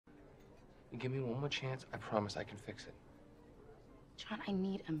You give me one more chance, I promise I can fix it. John, I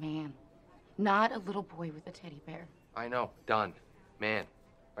need a man, not a little boy with a teddy bear. I know. Done. Man.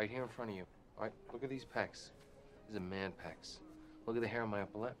 Right here in front of you. All right, look at these pecs. These are man pecs. Look at the hair on my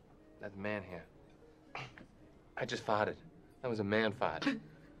upper lip. That's man hair. I just farted. That was a man fart.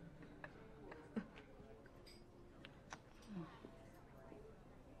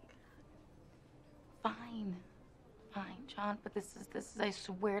 Fine. Fine, John, but this is, I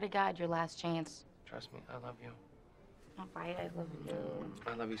swear to God, your last chance. Trust me, I love you. All right, I love you.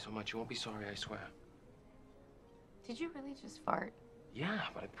 I love you so much. You won't be sorry, I swear. Did you really just fart? Yeah,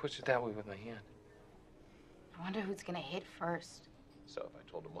 but I pushed it that way with my hand. I wonder who's gonna hit first. So if I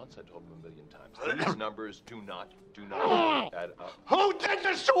told him once, I told him a million times. These numbers do not add up. Who did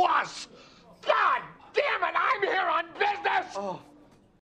this to us? God damn it, I'm here on business! Oh.